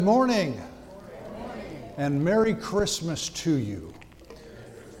Good morning, and Merry Christmas to you.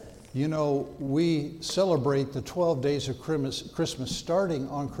 You know, we celebrate the 12 days of Christmas starting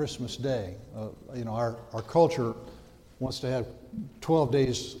on Christmas Day. Our culture wants to have 12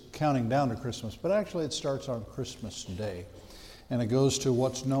 days counting down to Christmas, but actually it starts on Christmas Day. And it goes to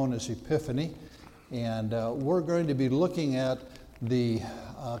what's known as Epiphany. And we're going to be looking at the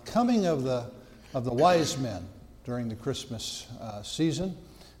coming of the wise men during the Christmas season.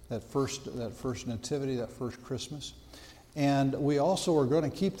 That first nativity, that first Christmas. And we also are going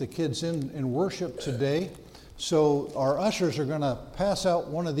to keep the kids in worship today. So our ushers are going to pass out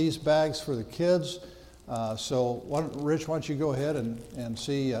one of these bags for the kids. Rich, why don't you go ahead and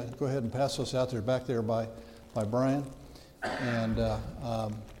go ahead and pass those out there, back there by Brian. And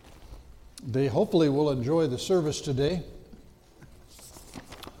they hopefully will enjoy the service today.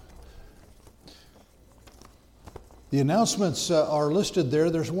 The announcements are listed there.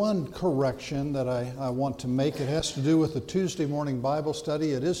 There's one correction that I want to make. It has to do with the Tuesday morning Bible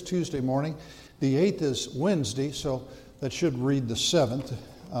study. It is Tuesday morning. The 8th is Wednesday, so that should read the 7th.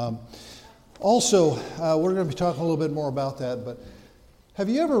 We're going to be talking a little bit more about that, but have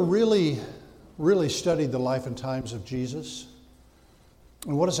you ever really studied the life and times of Jesus?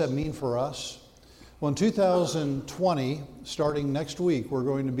 And what does that mean for us? Well, in 2020, starting next week, we're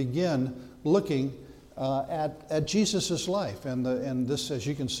going to begin looking at Jesus' life, and this, as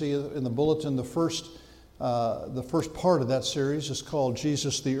you can see in the bulletin, the first part of that series is called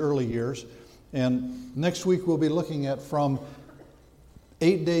Jesus: The Early Years, and next week we'll be looking at from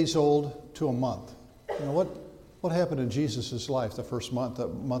 8 days old to a month. You know, what happened in Jesus' life the first month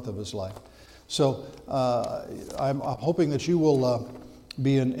of his life. So I'm hoping that you will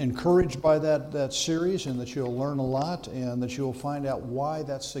be encouraged by that series, and that you'll learn a lot, and that you'll find out why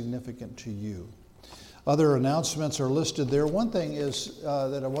that's significant to you. Other announcements are listed there. One thing is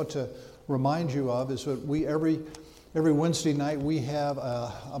that I want to remind you of is that every Wednesday night we have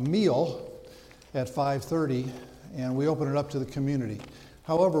a meal at 5:30, and we open it up to the community.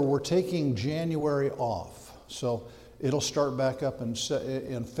 However, we're taking January off, so it'll start back up in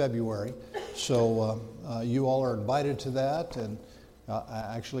February. So you all are invited to that, and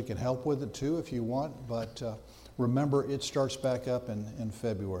I actually can help with it too if you want. But remember, it starts back up in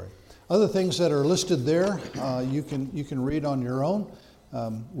February. Other things that are listed there, you can read on your own.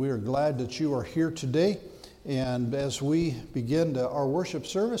 We are glad that you are here today. And as we begin our worship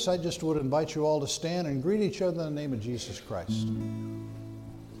service, I just would invite you all to stand and greet each other in the name of Jesus Christ.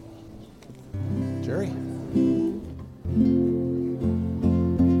 Jerry?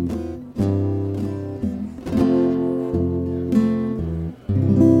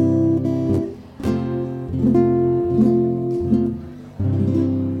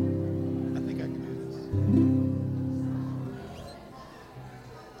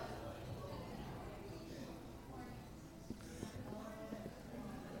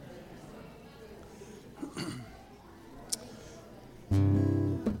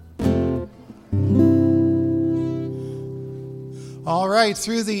 All right,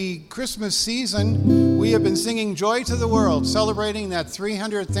 through the Christmas season, we have been singing Joy to the World, celebrating that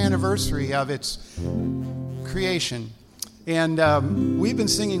 300th anniversary of its creation. And we've been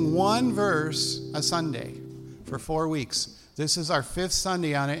singing one verse a Sunday for 4 weeks. This is our 5th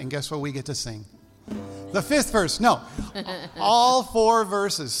Sunday on it, and guess what we get to sing? The 5th verse. No, all 4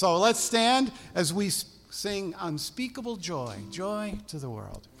 verses. So let's stand as we sing Unspeakable Joy, Joy to the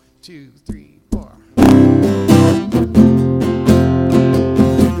World. 2, 3, 4.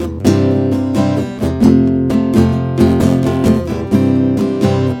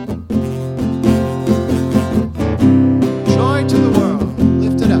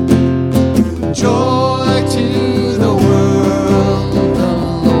 Joy to the world, the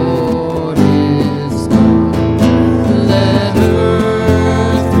Lord is come. Let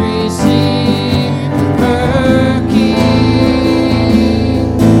earth receive her King.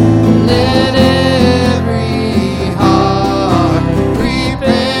 Let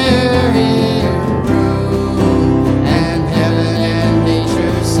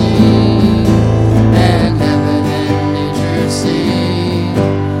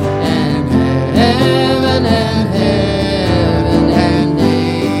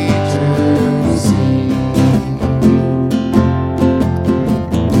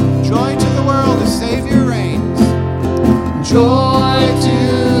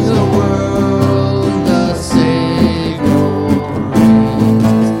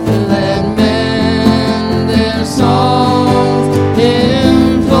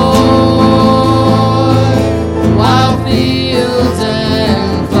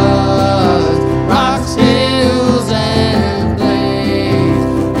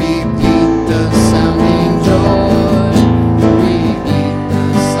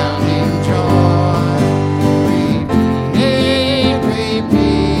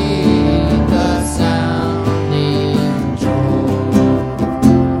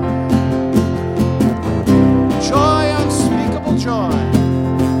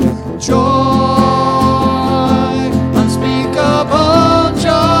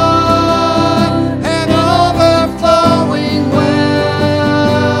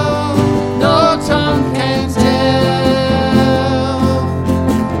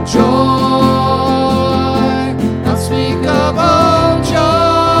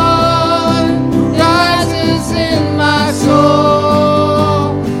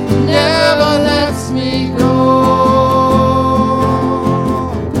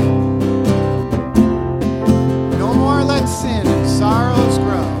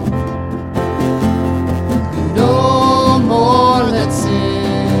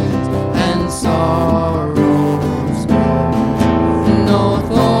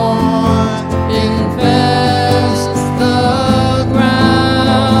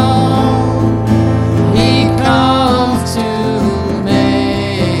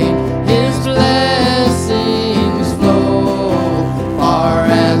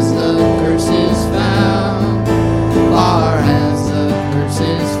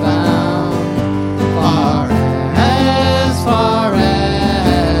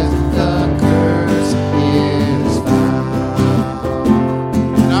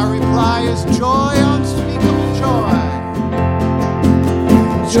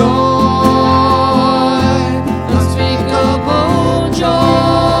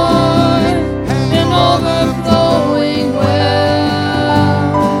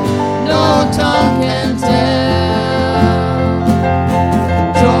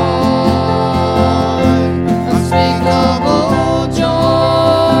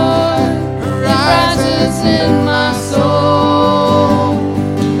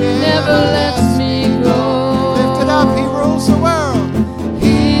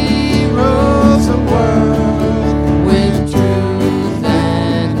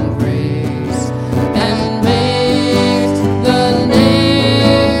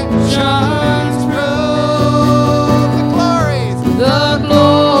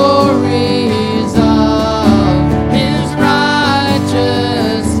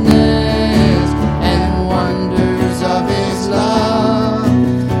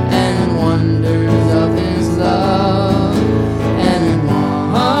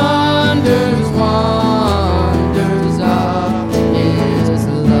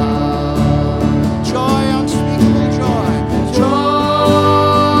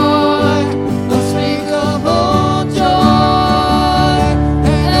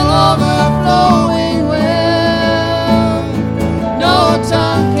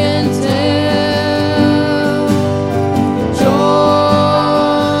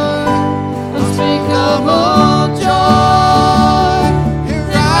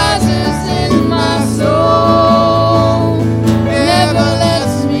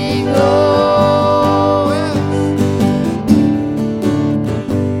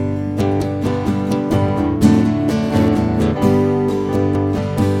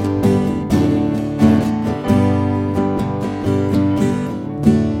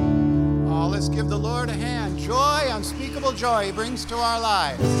Lord a hand. Joy, unspeakable joy he brings to our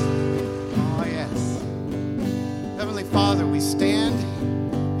lives. Oh, yes. Heavenly Father, we stand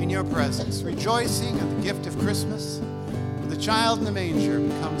in your presence, rejoicing at the gift of Christmas. The child in the manger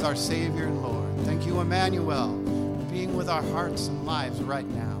becomes our Savior and Lord. Thank you, Emmanuel, for being with our hearts and lives right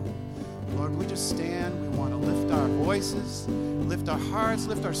now. Lord, we just stand. We want to lift our voices, lift our hearts,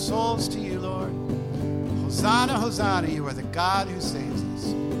 lift our souls to you, Lord. Hosanna, Hosanna, you are the God who saves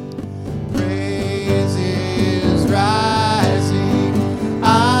us. Praise is rising,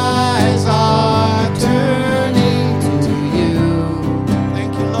 eyes are turning To you,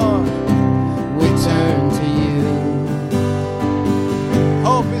 Thank you, Lord. we turn to you.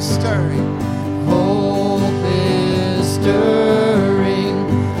 Hope is stirring. Hope is stirring,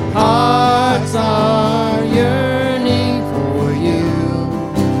 hearts are yearning for you.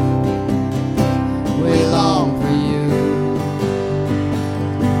 We long for you.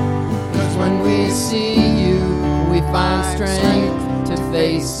 'Cause when we see you, we find strength to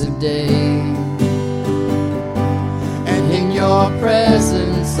face the day. And in your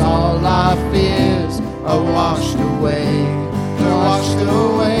presence, all our fears are washed away. They're washed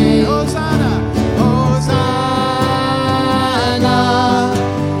away. Hosanna, Hosanna. Hosanna,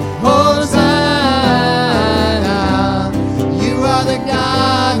 Hosanna, you are the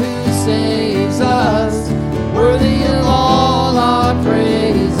God who saves us, worthy of all our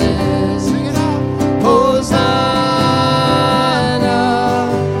praises. Sing it out. Hosanna,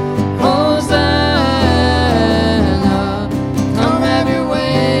 Hosanna, come have your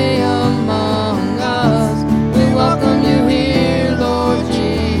way among us. We welcome you here, Lord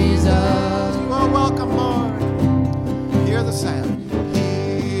Jesus. You are welcome, Lord. Hear the sound.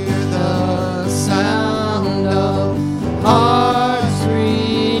 Hear The sound of hearts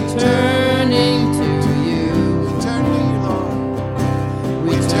returning to you. turn to you, Lord.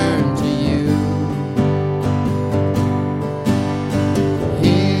 We turn to you.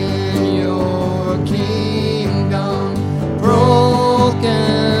 In your kingdom,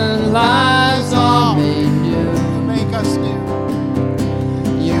 broken lives are made new. Make us new.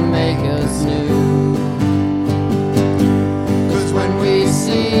 You make us new. 'Cause when we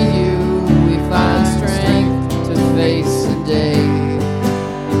see you, we find strength to face the day.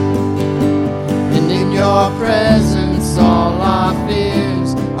 And in your presence, all our fears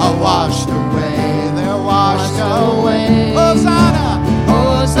are washed away. They're washed Washed away. away. Hosanna.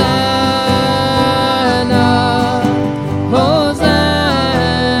 Hosanna,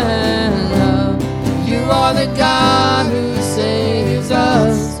 Hosanna, you are the God who saves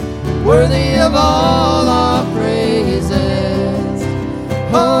us, worthy of all our praises.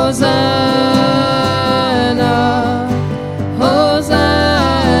 Hosanna,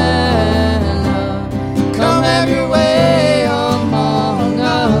 Hosanna, come have your way among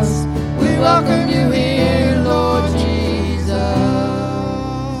us. We welcome you here, Lord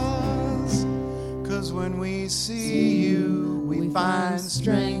Jesus. 'Cause when we see you, we find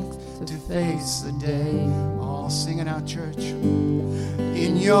strength to face the day. All singing out, church.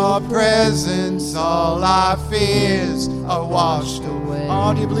 In your presence, all our fears are washed away.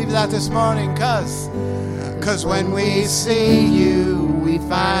 Oh, do you believe that this morning? 'Cause when we see you, we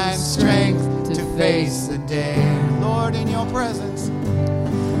find strength to face the day. Lord, in your presence.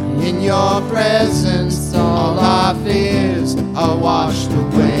 In your presence, all our fears are washed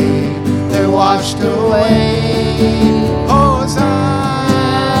away. They're washed away. Hosanna.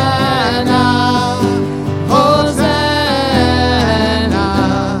 Hosanna,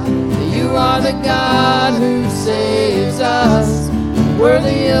 you are the God who saves us,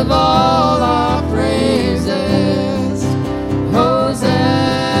 worthy of all our praises. Hosanna,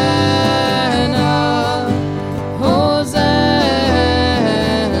 Hosanna,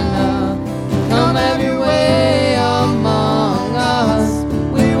 come have your way among us.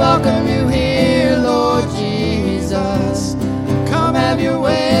 We welcome you here, Lord Jesus. Come have your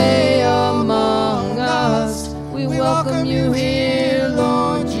way among us. We welcome you here,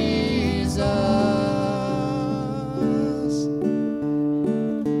 Lord Jesus.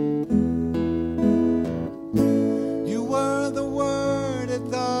 You were the Word at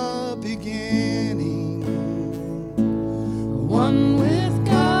the beginning. One with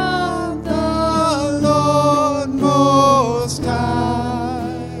God, the Lord Most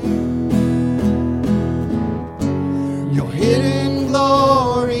High. Your hidden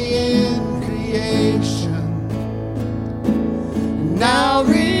glory in creation, now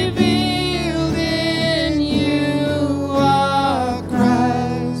revealed in you are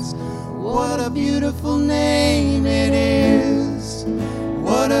Christ. What a beautiful name it is.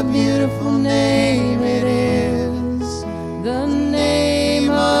 What a beautiful name it is. the name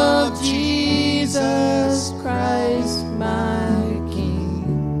of Jesus.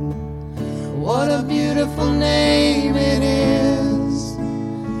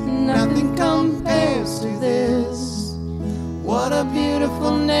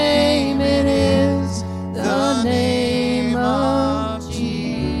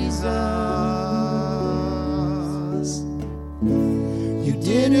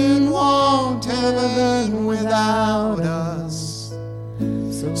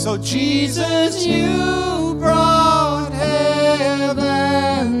 So Jesus, you brought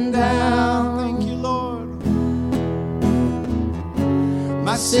heaven down. Thank you, Lord.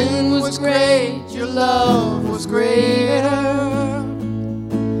 My sin was great, your love was greater.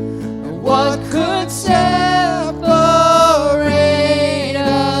 What could separate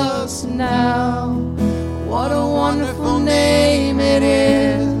us now? What a wonderful name it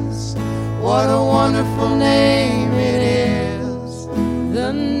is. What a wonderful name it is.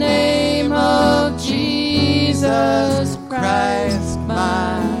 The name of Jesus Christ,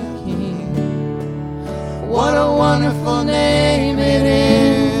 my King. What a wonderful name it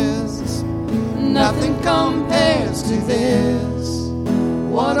is. Nothing compares to this.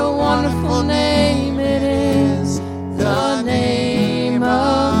 What a wonderful name it is. The name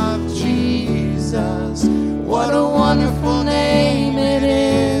of Jesus. What a wonderful name it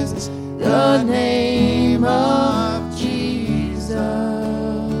is. The name of Jesus.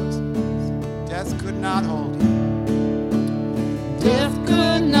 Death could not hold you. Death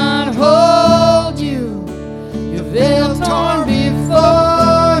could not hold you. Your veil torn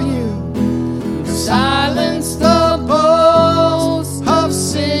before you. Silence the boast of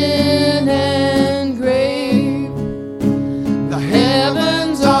sin and grave. The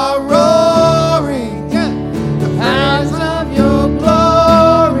heavens are roaring, the powers of your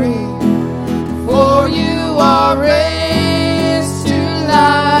glory. For you are raised to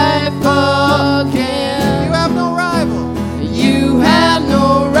life again. You have no rival. You have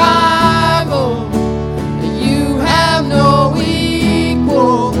no rival. You have no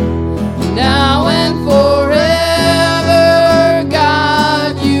equal. Now and forever,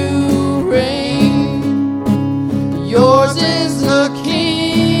 God, you reign. Yours is the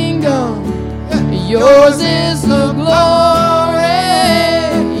kingdom. Yours is the glory.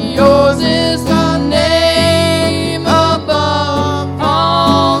 Yours is the name above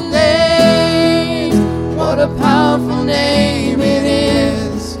all names. What a powerful name it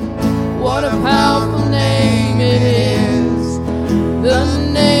is. What a powerful name it is. The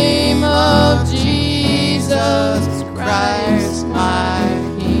name of Jesus Christ, my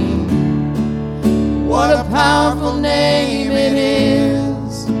King. What a powerful name it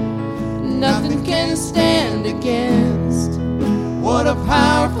is. Nothing can stand against. What a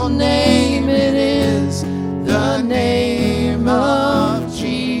powerful name it is. The name of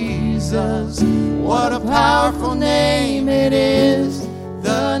Jesus. What a powerful name it is.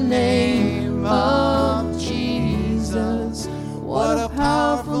 The name of Jesus. What a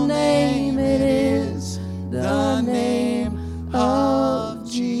powerful name it is. The name of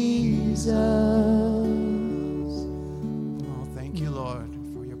Jesus. Oh, thank you, Lord,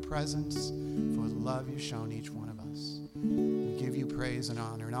 for your presence, for the love you've shown each one of us. We give you praise and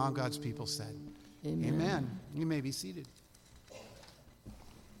honor. And all God's people said, Amen. You may be seated.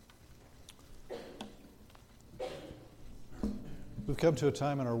 We've come to a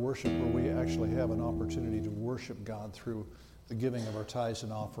time in our worship where we actually have an opportunity to worship God through the giving of our tithes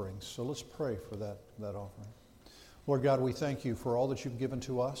and offerings. So let's pray for that offering. Lord God, we thank you for all that you've given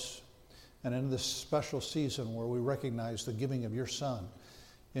to us. And in this special season where we recognize the giving of your Son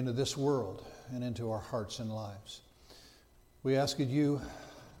into this world and into our hearts and lives, we ask that you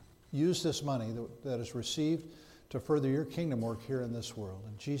use this money that is received to further your kingdom work here in this world.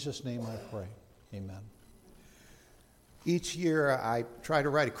 In Jesus' name I pray. Amen. Each year I try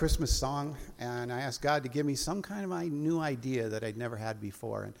to write a Christmas song, and I ask God to give me some kind of a new idea that I'd never had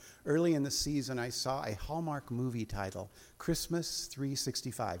before. And early in the season I saw a Hallmark movie title, Christmas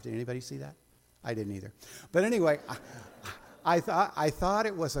 365. Did anybody see that? I didn't either. But anyway, I thought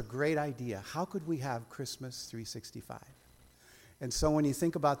it was a great idea. How could we have Christmas 365? And so when you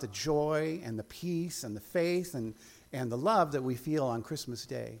think about the joy and the peace and the faith and the love that we feel on Christmas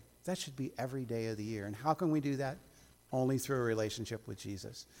Day, that should be every day of the year. And how can we do that? Only through a relationship with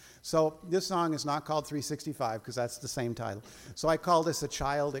Jesus. So this song is not called 365 because that's the same title. So I call this A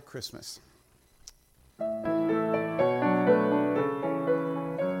Child at Christmas.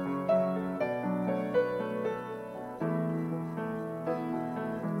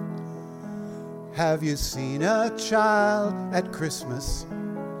 Have you seen a child at Christmas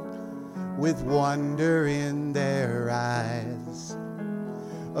with wonder in their eyes?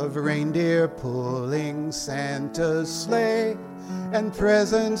 Of reindeer pulling Santa's sleigh and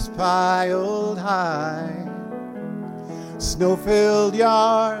presents piled high. Snow-filled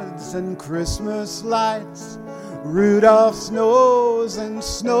yards and Christmas lights, Rudolph's nose and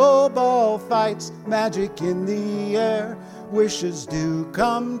snowball fights, magic in the air, wishes do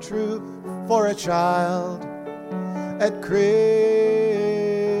come true for a child at Christmas.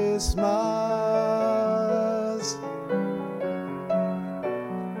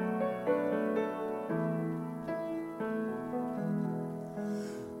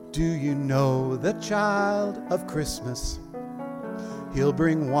 Do you know the child of Christmas? He'll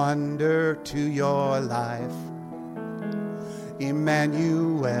bring wonder to your life.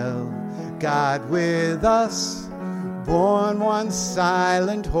 Emmanuel, God with us, born one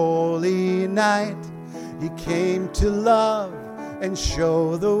silent holy night. He came to love and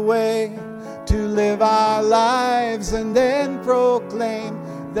show the way, to live our lives and then proclaim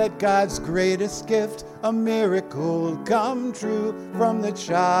that God's greatest gift, a miracle come true from the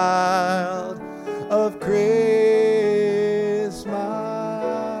child of Christmas.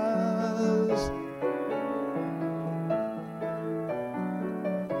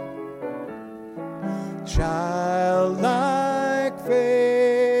 Childlike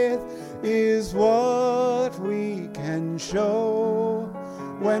faith is what we can show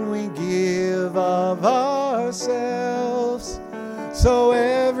when we give of ourselves, so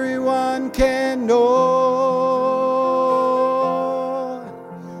everyone can know.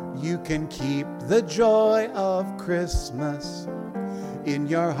 You can keep the joy of Christmas in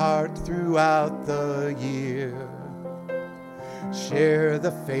your heart throughout the year. Share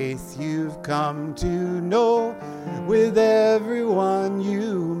the faith you've come to know with everyone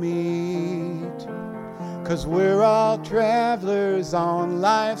you meet. 'Cause we're all travelers on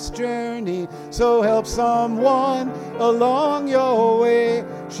life's journey, so help someone along your way.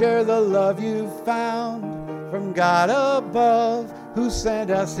 Share the love you found from God above, who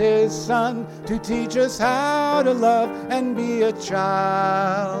sent us His Son to teach us how to love and be a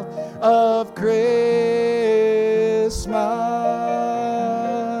child of Christmas.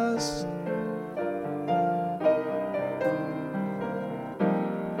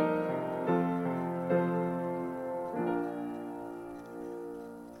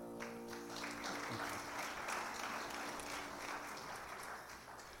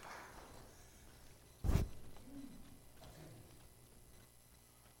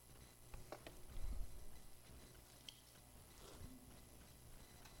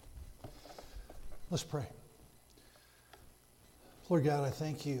 Let's pray. Lord God, I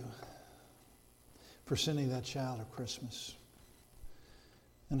thank you for sending that child of Christmas,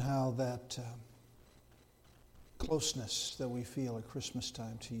 and how that closeness that we feel at Christmas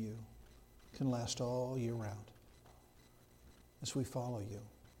time to you can last all year round as we follow you.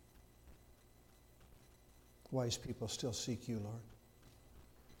 Wise people still seek you, Lord.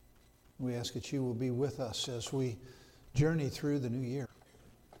 We ask that you will be with us as we journey through the new year,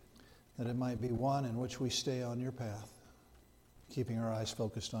 that it might be one in which we stay on your path, keeping our eyes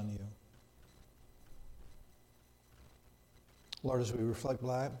focused on you. Lord, as we reflect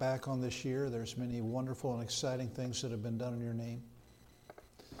back on this year, there's many wonderful and exciting things that have been done in your name.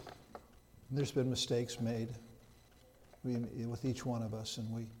 There's been mistakes made with each one of us,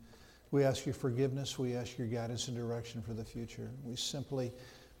 and we ask your forgiveness. We ask your guidance and direction for the future. We simply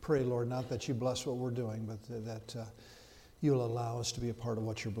pray, Lord, not that you bless what we're doing, but that you'll allow us to be a part of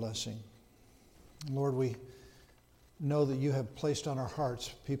what you're blessing. Lord, we know that you have placed on our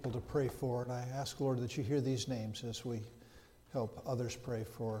hearts people to pray for, and I ask, Lord, that you hear these names as we help others pray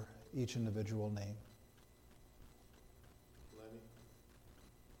for each individual name.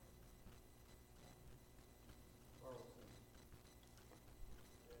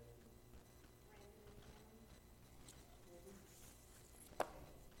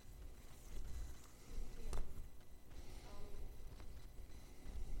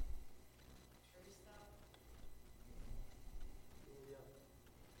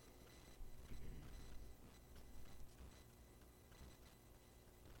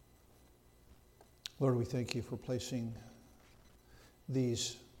 Lord, we thank you for placing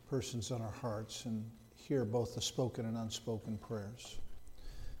these persons on our hearts, and hear both the spoken and unspoken prayers,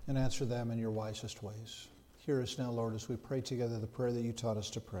 and answer them in your wisest ways. Hear us now, Lord, as we pray together the prayer that you taught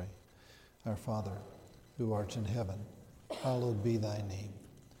us to pray. Our Father, who art in heaven, hallowed be thy name.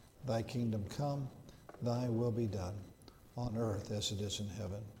 Thy kingdom come, thy will be done, on earth as it is in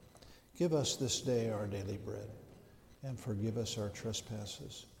heaven. Give us this day our daily bread, and forgive us our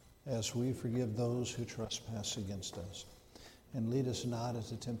trespasses, as we forgive those who trespass against us. And lead us not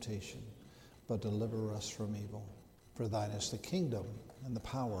into temptation, but deliver us from evil. For thine is the kingdom, and the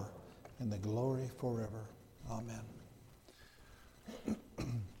power, and the glory forever. Amen.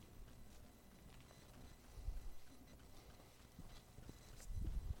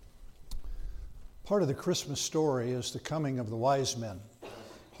 Part of the Christmas story is the coming of the wise men.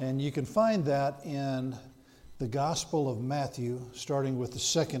 And you can find that in the Gospel of Matthew, starting with the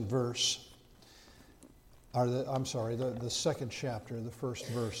second verse, the second chapter, the first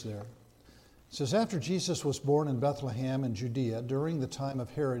verse there. It says, after Jesus was born in Bethlehem in Judea, during the time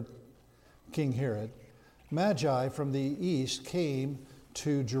of King Herod, Magi from the east came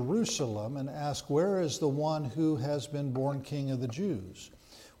to Jerusalem and asked, "Where is the one who has been born King of the Jews?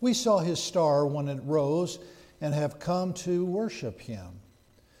 We saw his star when it rose and have come to worship him."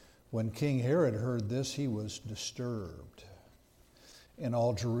 When King Herod heard this, he was disturbed, and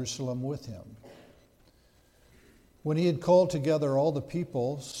all Jerusalem with him. When he had called together all the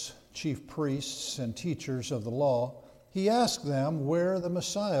people's chief priests and teachers of the law, he asked them where the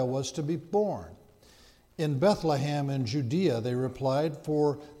Messiah was to be born. "In Bethlehem in Judea," they replied,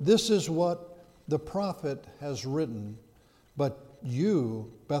 "for this is what the prophet has written. But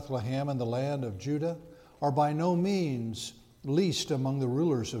you, Bethlehem, in the land of Judah, are by no means least among the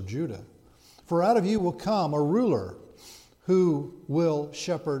rulers of Judah. For out of you will come a ruler who will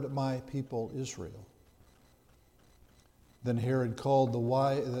shepherd my people Israel." Then Herod called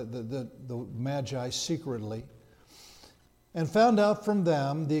the Magi secretly and found out from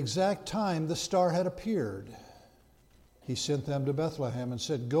them the exact time the star had appeared. He sent them to Bethlehem and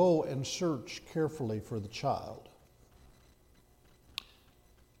said, "Go and search carefully for the child.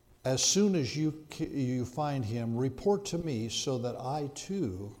 As soon as you find him, report to me so that I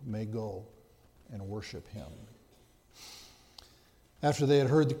too may go and worship him." After they had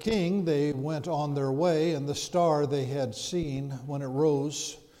heard the king, they went on their way, and the star they had seen when it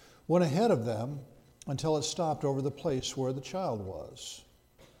rose went ahead of them until it stopped over the place where the child was.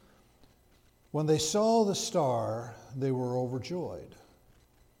 When they saw the star, they were overjoyed.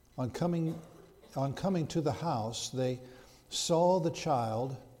 On coming to the house, they saw the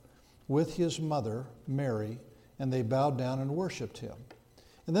child with his mother, Mary, and they bowed down and worshiped him.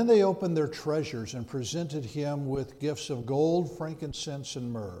 And then they opened their treasures and presented him with gifts of gold, frankincense,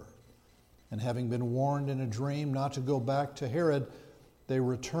 and myrrh. And having been warned in a dream not to go back to Herod, they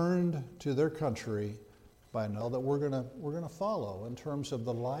returned to their country by now that we're going to follow in terms of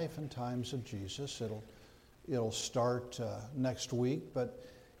the life and times of Jesus. It'll start next week, but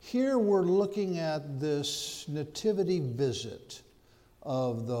here we're looking at this nativity visit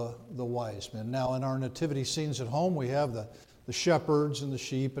of the wise men. Now, in our nativity scenes at home, we have the shepherds and the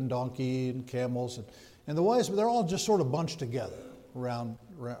sheep and donkey and camels and the wise men. They're all just sort of bunched together around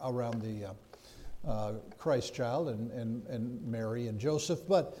the Christ child and Mary and Joseph.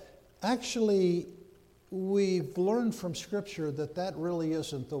 But actually, we've learned from Scripture that really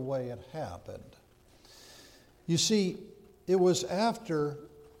isn't the way it happened. You see, it was after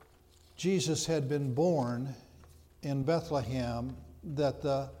Jesus had been born in Bethlehem that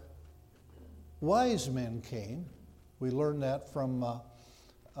the wise men came. We learned that from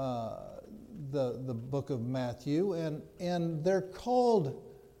the book of Matthew, and they're called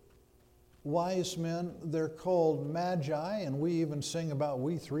wise men. They're called magi, and we even sing about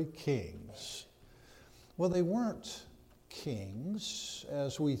we three kings. Well, they weren't kings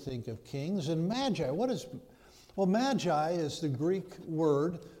as we think of kings. And magi, magi is the Greek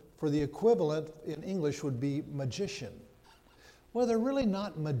word for the equivalent in English would be magician. Well, they're really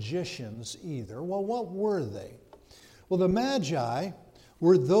not magicians either. Well, what were they? Well, the Magi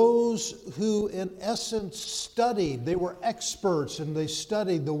were those who, in essence, studied. They were experts, and they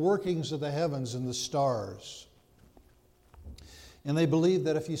studied the workings of the heavens and the stars. And they believed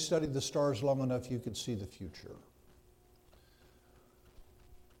that if you studied the stars long enough, you could see the future.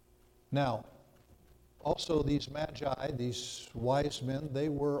 Now, also these Magi, these wise men, they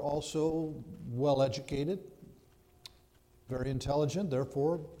were also well-educated, very intelligent,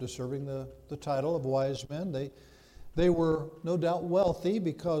 therefore deserving the title of wise men. They were no doubt wealthy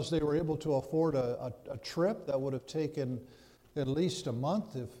because they were able to afford a trip that would have taken at least a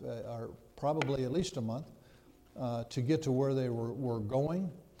month, or probably at least a month, to get to where they were going.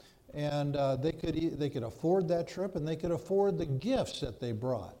 And they could afford that trip, and they could afford the gifts that they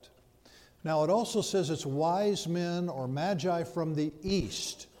brought. Now, it also says it's wise men or magi from the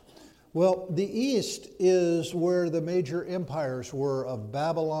east. Well, the east is where the major empires were of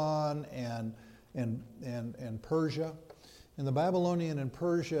Babylon and Persia. And the Babylonian and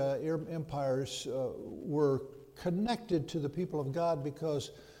Persia empires were connected to the people of God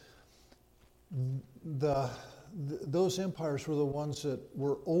because those empires were the ones that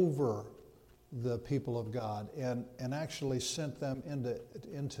were over the people of God and actually sent them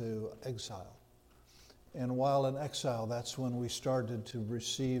into exile. And while in exile, that's when we started to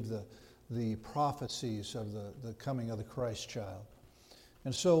receive the prophecies of the coming of the Christ child.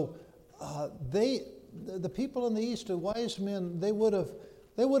 And so the people in the East, the wise men, they would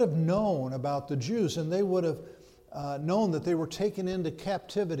have known about the Jews, and they would have known that they were taken into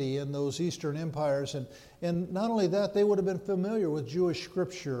captivity in those Eastern empires. And not only that, they would have been familiar with Jewish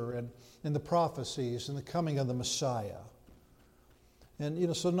scripture and the prophecies and the coming of the Messiah.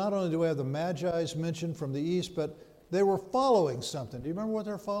 And so not only do we have the Magi's mentioned from the East, but They were following something. Do you remember what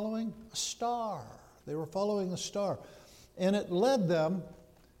they were following? A star. They were following a star. And it led them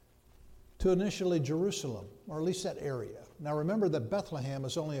to initially Jerusalem, or at least that area. Now remember that Bethlehem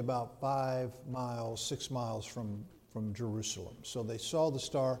is only about 5 miles, 6 miles from Jerusalem. So they saw the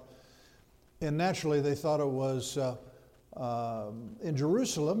star, and naturally they thought it was in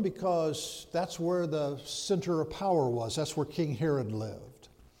Jerusalem because that's where the center of power was. That's where King Herod lived.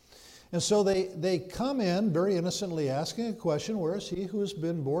 And so they come in very innocently asking a question, where is he who has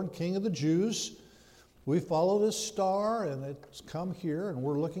been born King of the Jews? We followed his star, and it's come here, and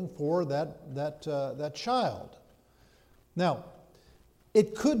we're looking for that child. Now,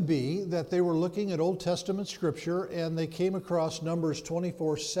 it could be that they were looking at Old Testament scripture, and they came across Numbers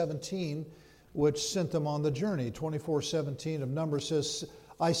 24:17, which sent them on the journey. 24:17 of Numbers says,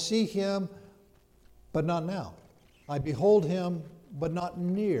 I see him, but not now. I behold him, but not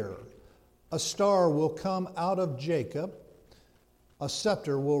near. A star will come out of Jacob, a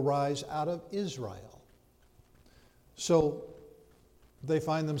scepter will rise out of Israel. So they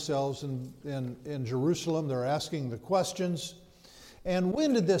find themselves in Jerusalem. They're asking the questions. And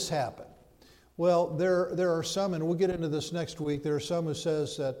when did this happen? Well, there are some, and we'll get into this next week, there are some who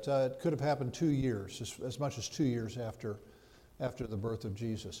says that it could have happened 2 years, as much as 2 years after the birth of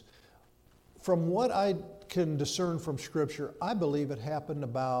Jesus. From what I can discern from Scripture, I believe it happened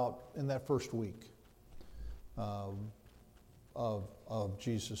about in that first week of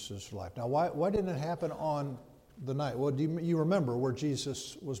Jesus' life. Now, why didn't it happen on the night? Well, do you remember where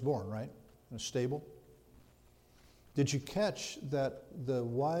Jesus was born, right? In a stable? Did you catch that the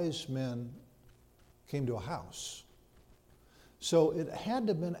wise men came to a house? So it had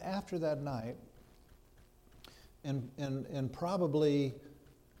to have been after that night, and probably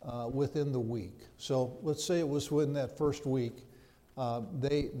within the week. So let's say it was within that first week.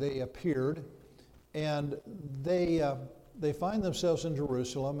 They appeared, and they find themselves in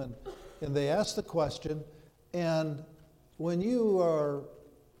Jerusalem, and they ask the question. And when you are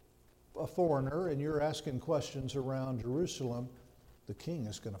a foreigner and you're asking questions around Jerusalem, the king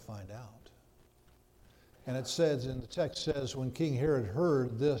is going to find out. And it says, in the text says, when King Herod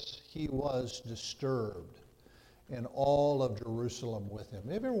heard this, he was disturbed, and all of Jerusalem with him.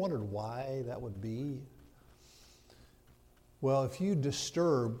 Have you ever wondered why that would be? Well, if you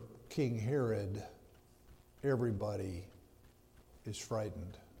disturb King Herod, everybody is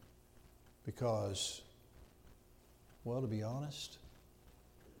frightened because, well, to be honest,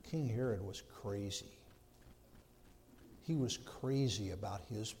 King Herod was crazy. He was crazy about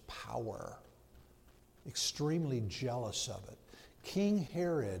his power, extremely jealous of it. King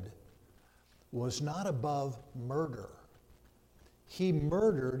Herod was not above murder. He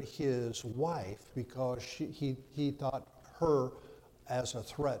murdered his wife because he thought her as a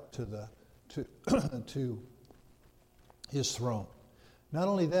threat to his throne. Not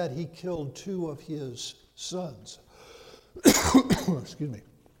only that, he killed 2 of his sons. Excuse me.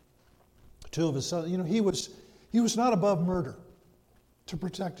 2 of his sons. You know, he was not above murder to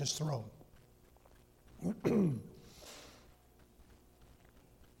protect his throne.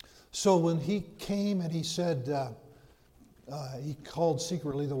 So when he came and he said, he called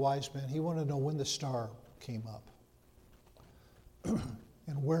secretly the wise men, he wanted to know when the star came up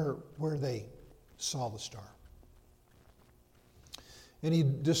and where they saw the star. And he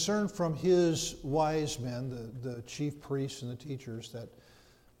discerned from his wise men, the chief priests and the teachers, that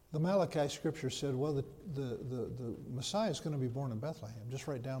the Malachi scripture said, well, the Messiah is going to be born in Bethlehem, just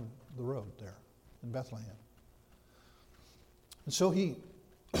right down the road there in Bethlehem. And so he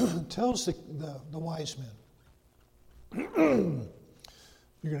tells the wise men, you're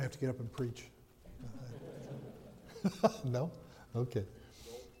going to have to get up and preach. No? Okay.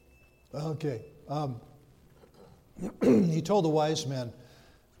 Okay. He told the wise men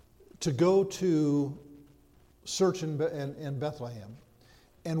to go to search in Bethlehem.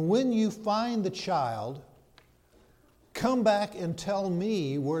 And when you find the child, come back and tell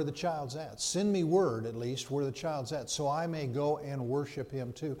me where the child's at. Send me word, at least, where the child's at, so I may go and worship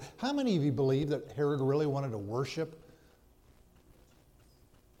him too. How many of you believe that Herod really wanted to worship?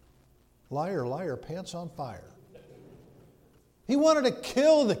 Liar, liar, pants on fire. He wanted to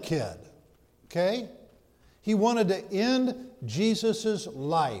kill the kid, okay? He wanted to end Jesus'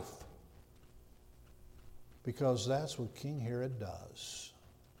 life because that's what King Herod does.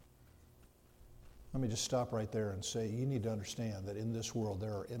 Let me just stop right there and say, you need to understand that in this world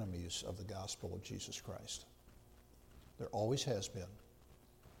there are enemies of the gospel of Jesus Christ. There always has been.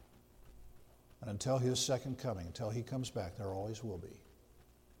 And until his second coming, until he comes back, there always will be.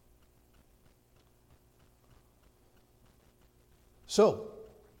 So,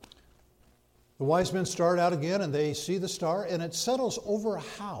 The wise men start out again and they see the star, and it settles over a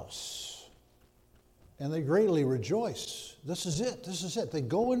house. And they greatly rejoice. This is it. This is it. They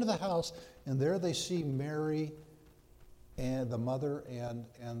go into the house, and there they see Mary and the mother and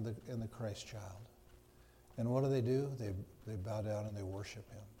the Christ child. And what do? They bow down and they worship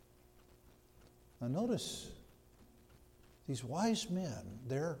him. Now notice these wise men,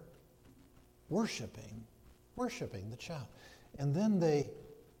 they're worshiping the child. And then they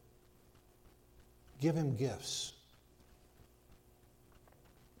give him gifts.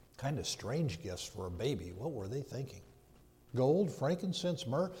 Kind of strange gifts for a baby. What were they thinking? Gold, frankincense,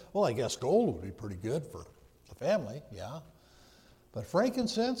 myrrh? Well, I guess gold would be pretty good for the family, yeah. But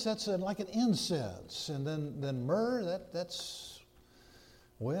frankincense, that's like an incense. And then myrrh, that's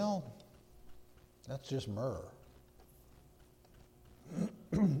just myrrh.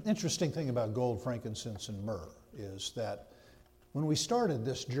 Interesting thing about gold, frankincense, and myrrh is that when we started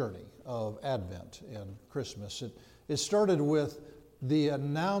this journey of Advent and Christmas, it started with the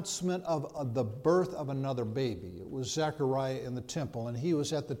announcement of the birth of another baby. It was Zechariah in the temple, and he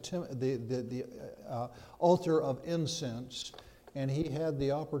was at the altar of incense, and he had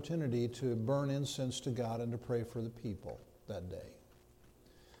the opportunity to burn incense to God and to pray for the people that day.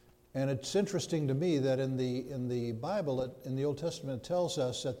 And it's interesting to me that in the Bible, in the Old Testament, it tells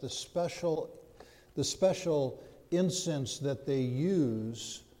us that the special incense that they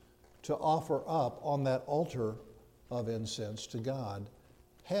use to offer up on that altar of incense to God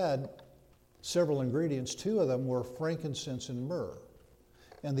had several ingredients. Two of them were frankincense and myrrh.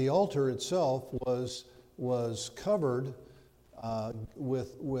 And the altar itself was covered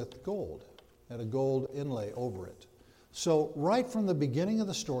with gold, had a gold inlay over it. So right from the beginning of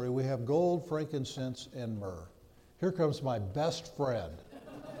the story, we have gold, frankincense, and myrrh. Here comes my best friend.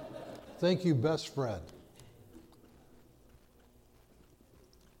 Thank you, best friend.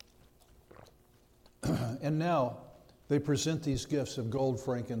 And now they present these gifts of gold,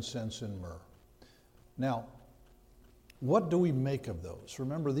 frankincense, and myrrh. Now, what do we make of those?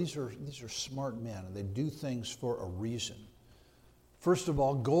 Remember, these are smart men, and they do things for a reason. First of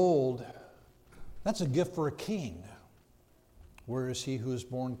all, gold, that's a gift for a king. Where is he who is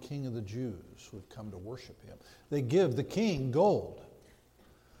born King of the Jews, who have come to worship him? They give the king gold.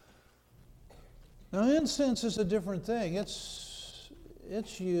 Now, incense is a different thing. It's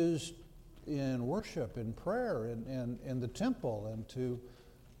used in worship, in prayer, in the temple, and to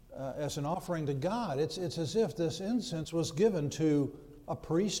as an offering to God. It's as if this incense was given to a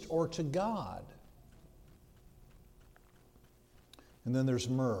priest or to God. And then there's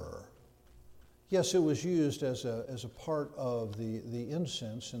myrrh. Yes, it was used as a part of the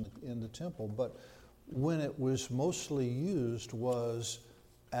incense in the temple, but when it was mostly used was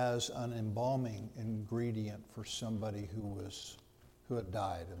as an embalming ingredient for somebody who had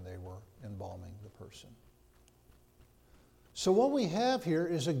died, and they were embalming the person. So what we have here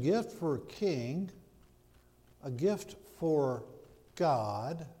is a gift for a king, a gift for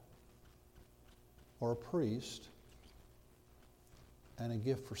God or a priest, and a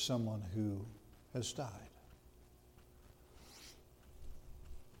gift for someone who has died.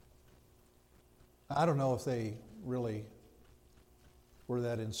 I don't know if they really were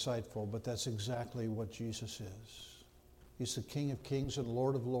that insightful, but that's exactly what Jesus is. He's the King of Kings and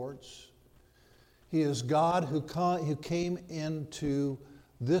Lord of Lords. He is God who came into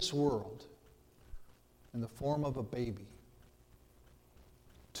this world in the form of a baby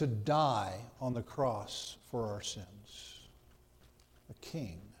to die on the cross for our sins. A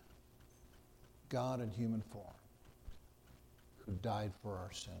king, God in human form, who died for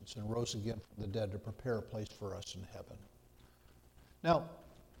our sins and rose again from the dead to prepare a place for us in heaven. Now,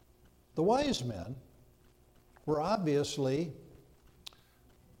 the wise men were obviously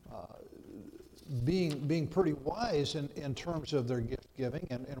being pretty wise in terms of their gift giving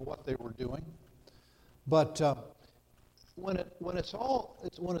and what they were doing. But when it's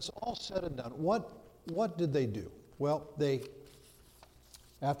all said and done, what did they do? Well,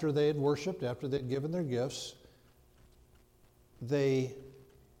 after they had worshipped, after they'd given their gifts, they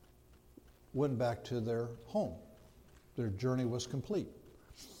went back to their home. Their journey was complete.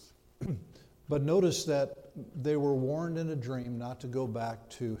 But notice that they were warned in a dream not to go back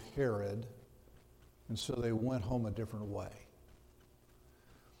to Herod, and so they went home a different way.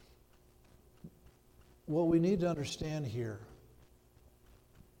 What we need to understand here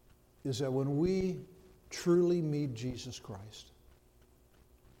is that when we truly meet Jesus Christ,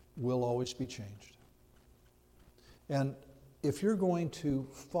 we'll always be changed. And if you're going to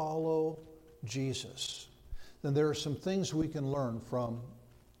follow Jesus, then there are some things we can learn from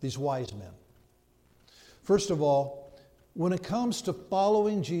these wise men. First of all, when it comes to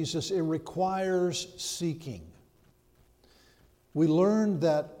following Jesus, it requires seeking. We learned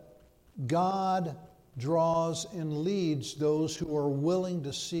that God draws and leads those who are willing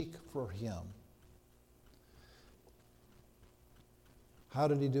to seek for Him. How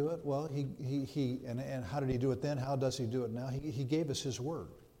did He do it? Well, and how did He do it then? How does He do it now? He gave us His Word,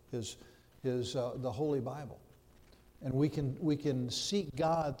 the Holy Bible. And we can seek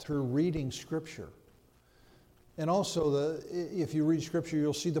God through reading Scripture. And also, if you read Scripture,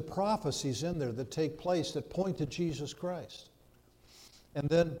 you'll see the prophecies in there that take place that point to Jesus Christ. And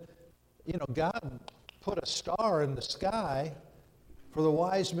then, God put a star in the sky for the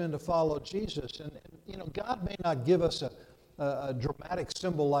wise men to follow Jesus. And God may not give us a dramatic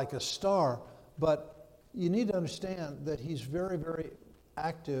symbol like a star, but you need to understand that He's very, very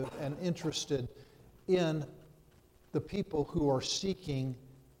active and interested in the people who are seeking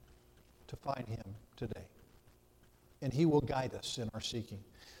to find Him today. And He will guide us in our seeking.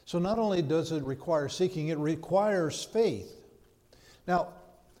 So not only does it require seeking, it requires faith. Now,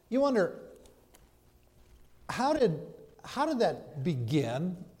 you wonder, how did that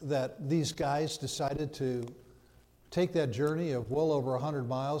begin, that these guys decided to take that journey of well over 100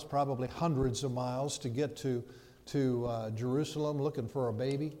 miles, probably hundreds of miles, to get to Jerusalem looking for a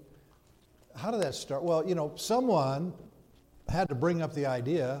baby? How did that start? Well, someone had to bring up the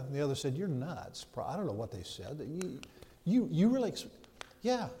idea. And the other said, "You're nuts." I don't know what they said. You really,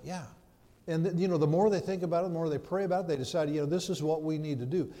 yeah. And the more they think about it, the more they pray about it, they decide, this is what we need to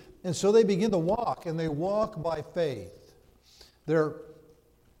do. And so they begin to walk, and they walk by faith. They're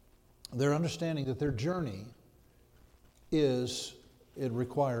understanding that their journey it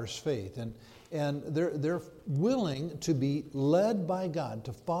requires faith. And they're willing to be led by God,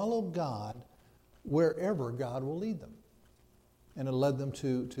 to follow God wherever God will lead them. And it led them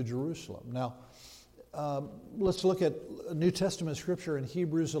to Jerusalem. Now, let's look at New Testament scripture in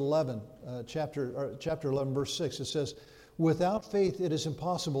Hebrews 11, chapter 11, verse 6. It says, "Without faith it is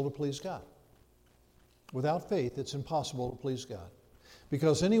impossible to please God." Without faith it's impossible to please God.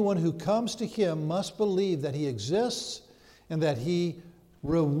 Because anyone who comes to Him must believe that He exists and that He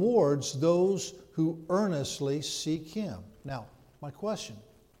rewards those who earnestly seek Him. Now, my question,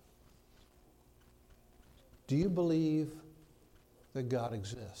 do you believe that God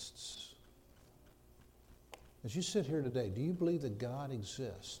exists? As you sit here today, do you believe that God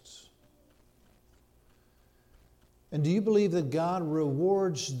exists? And do you believe that God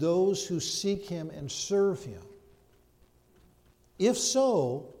rewards those who seek Him and serve Him? If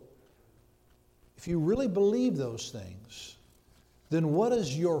so, if you really believe those things, then what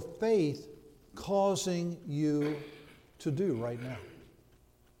is your faith causing you to do right now?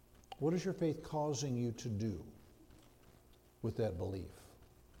 What is your faith causing you to do with that belief?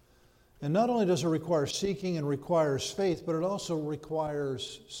 And not only does it require seeking and requires faith, but it also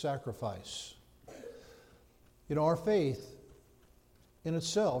requires sacrifice. Our faith in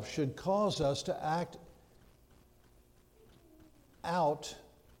itself should cause us to act out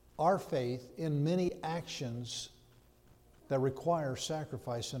our faith in many actions that require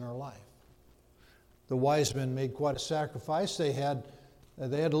sacrifice in our life. The wise men made quite a sacrifice. They had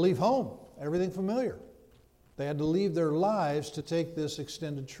to leave home, everything familiar. They had to leave their lives to take this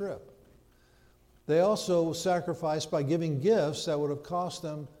extended trip. They also sacrificed by giving gifts that would have cost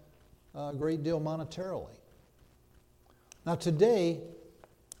them a great deal monetarily. Now today,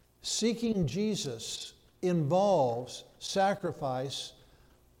 seeking Jesus involves sacrifice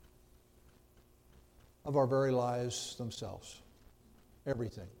of our very lives themselves.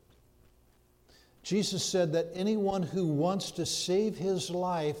 Everything. Jesus said that anyone who wants to save his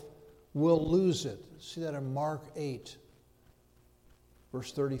life will lose it. See that in Mark 8,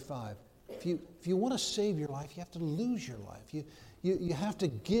 verse 35. If you want to save your life, you have to lose your life. You have to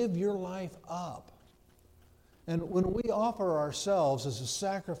give your life up. And when we offer ourselves as a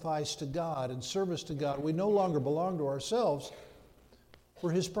sacrifice to God and service to God, we no longer belong to ourselves.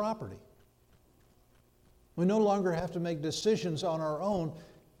 We're His property. We no longer have to make decisions on our own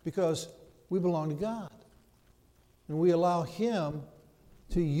because we belong to God. And we allow Him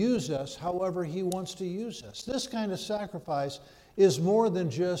to use us however He wants to use us. This kind of sacrifice is more than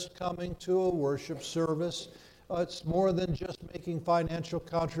just coming to a worship service. It's more than just making financial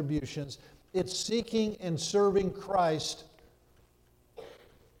contributions. It's seeking and serving Christ,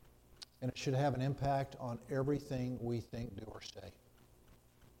 and it should have an impact on everything we think, do, or say.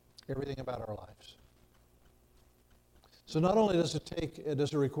 Everything about our lives. So not only does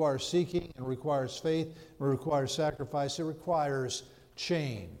it require seeking, it requires faith, it requires sacrifice, it requires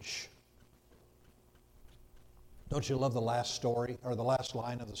change. Don't you love the last story, or the last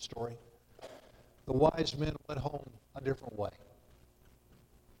line of the story? The wise men went home a different way.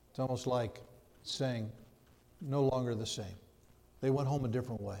 It's almost like saying, no longer the same. They went home a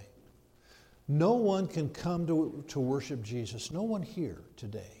different way. No one can come to worship Jesus. No one here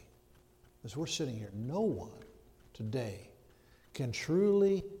today, as we're sitting here, no one today can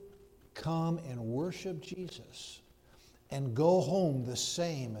truly come and worship Jesus and go home the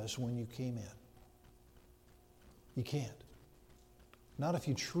same as when you came in. You can't. Not if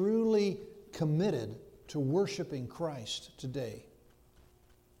you truly committed to worshiping Christ today.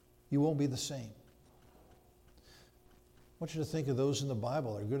 You won't be the same. I want you to think of those in the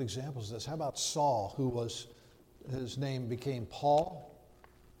Bible. They're good examples of this. How about Saul, his name became Paul?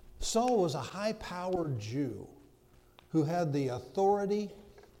 Saul was a high-powered Jew who had the authority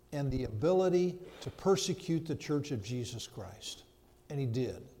and the ability to persecute the church of Jesus Christ. And he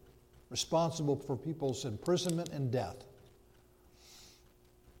did. Responsible for people's imprisonment and death.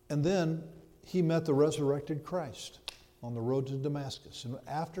 And then he met the resurrected Christ on the road to Damascus. And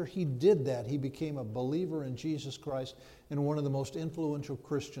after he did that, he became a believer in Jesus Christ and one of the most influential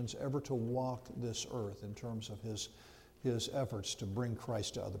Christians ever to walk this earth in terms of his efforts to bring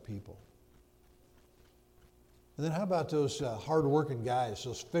Christ to other people. And then how about those hard-working guys,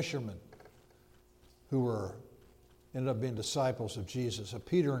 those fishermen who ended up being disciples of Jesus,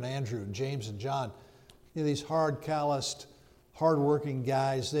 Peter and Andrew and James and John. You know, these hard-calloused, hard-working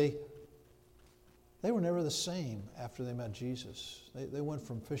guys, they were never the same after they met Jesus. They went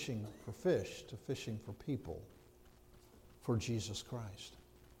from fishing for fish to fishing for people for Jesus Christ.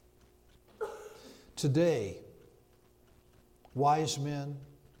 Today, wise men,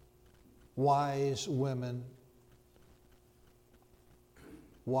 wise women,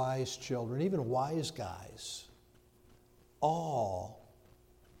 wise children, even wise guys, all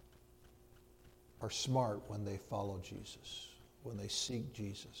are smart when they follow Jesus, when they seek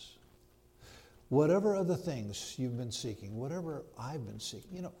Jesus. Whatever other things you've been seeking, whatever I've been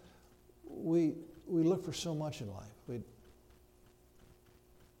seeking, you know, we look for so much in life. We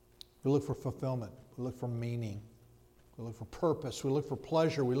look for fulfillment. We look for meaning. We look for purpose. We look for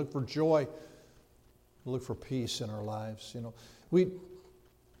pleasure. We look for joy. We look for peace in our lives. You know, we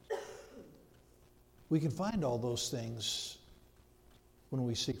can find all those things when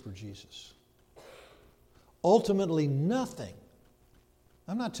we seek for Jesus. Ultimately, nothing.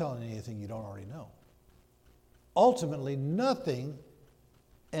 I'm not telling you anything you don't already know. Ultimately, nothing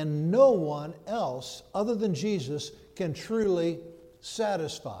and no one else other than Jesus can truly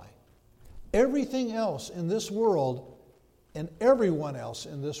satisfy. Everything else in this world and everyone else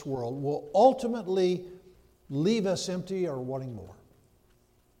in this world will ultimately leave us empty or wanting more.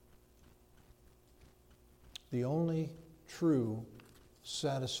 The only true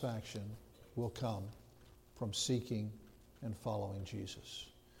satisfaction will come from seeking and following Jesus.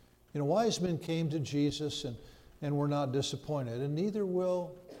 You know, wise men came to Jesus and were not disappointed, and neither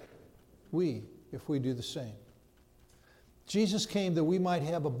will we if we do the same. Jesus came that we might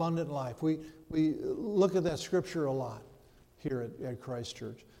have abundant life. We look at that scripture a lot here at Christ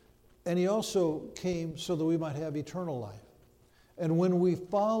Church. And he also came so that we might have eternal life. And when we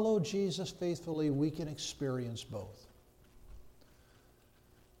follow Jesus faithfully, we can experience both.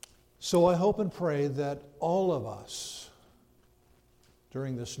 So I hope and pray that all of us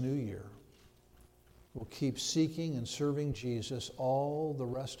during this new year will keep seeking and serving Jesus all the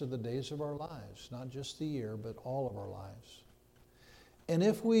rest of the days of our lives, not just the year, but all of our lives. And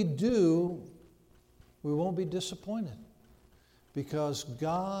if we do, we won't be disappointed because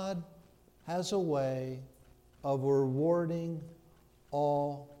God has a way of rewarding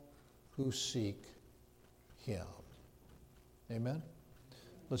all who seek Him. Amen?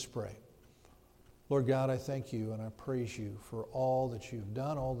 Let's pray. Lord God, I thank you and I praise you for all that you've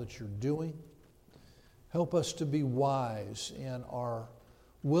done, all that you're doing. Help us to be wise in our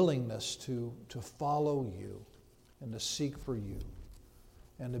willingness to follow you and to seek for you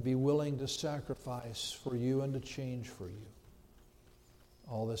and to be willing to sacrifice for you and to change for you.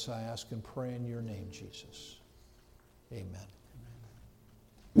 All this I ask and pray in your name, Jesus. Amen.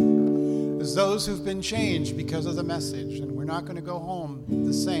 As those who've been changed because of the message, and we're not going to go home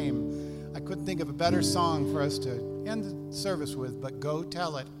the same, I couldn't think of a better song for us to end the service with, but Go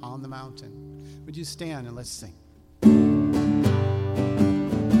Tell It on the Mountain. Would you stand and let's sing?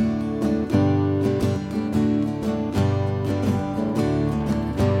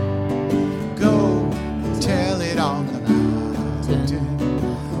 Go tell it on the mountain,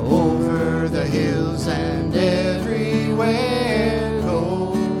 over the hills and everywhere.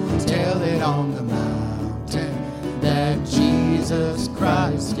 Go tell it on the mountain that Jesus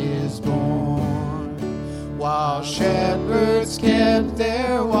Christ is born. While shepherds kept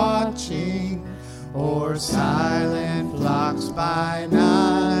their watching silent flocks by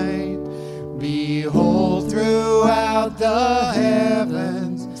night. Behold, throughout the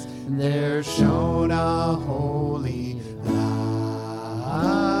heavens there shone a holy light.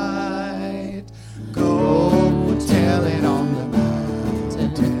 Go tell it on the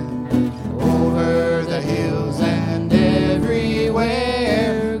mountain, over the hills and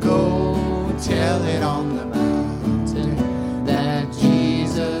everywhere. Go tell it on the mountain that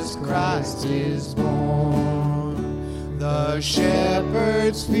Jesus Christ is born. The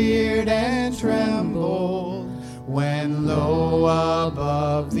shepherds feared and trembled when low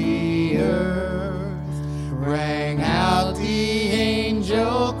above the earth rang out the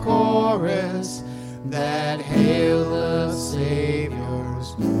angel chorus that hailed the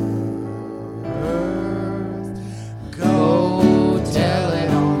Savior's birth. Go tell it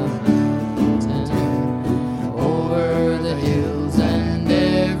on the mountain, over the hills and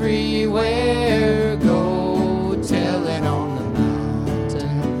everywhere. Go tell it on the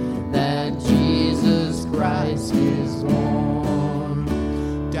mountain that Jesus Christ is born.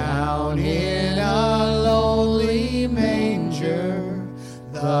 Down in a lowly manger,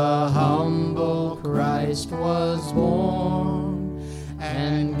 the humble Christ was born,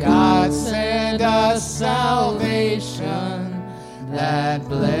 and God sent us salvation that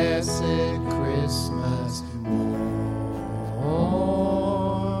blessed Christmas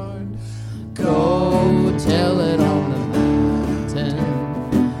morn. Go tell it on the mountain,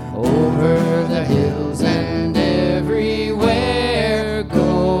 over the hills and everywhere.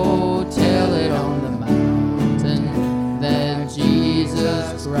 Go tell it on the mountain that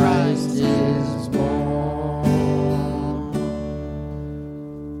Jesus Christ is born.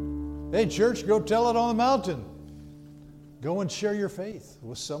 Hey, church, go tell it on the mountain. Go and share your faith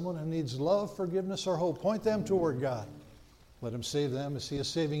with someone who needs love, forgiveness, or hope. Point them toward God. Let Him save them as He is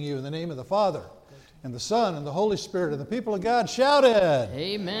saving you. In the name of the Father, and the Son, and the Holy Spirit, and the people of God shouted.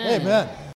 Amen. Amen.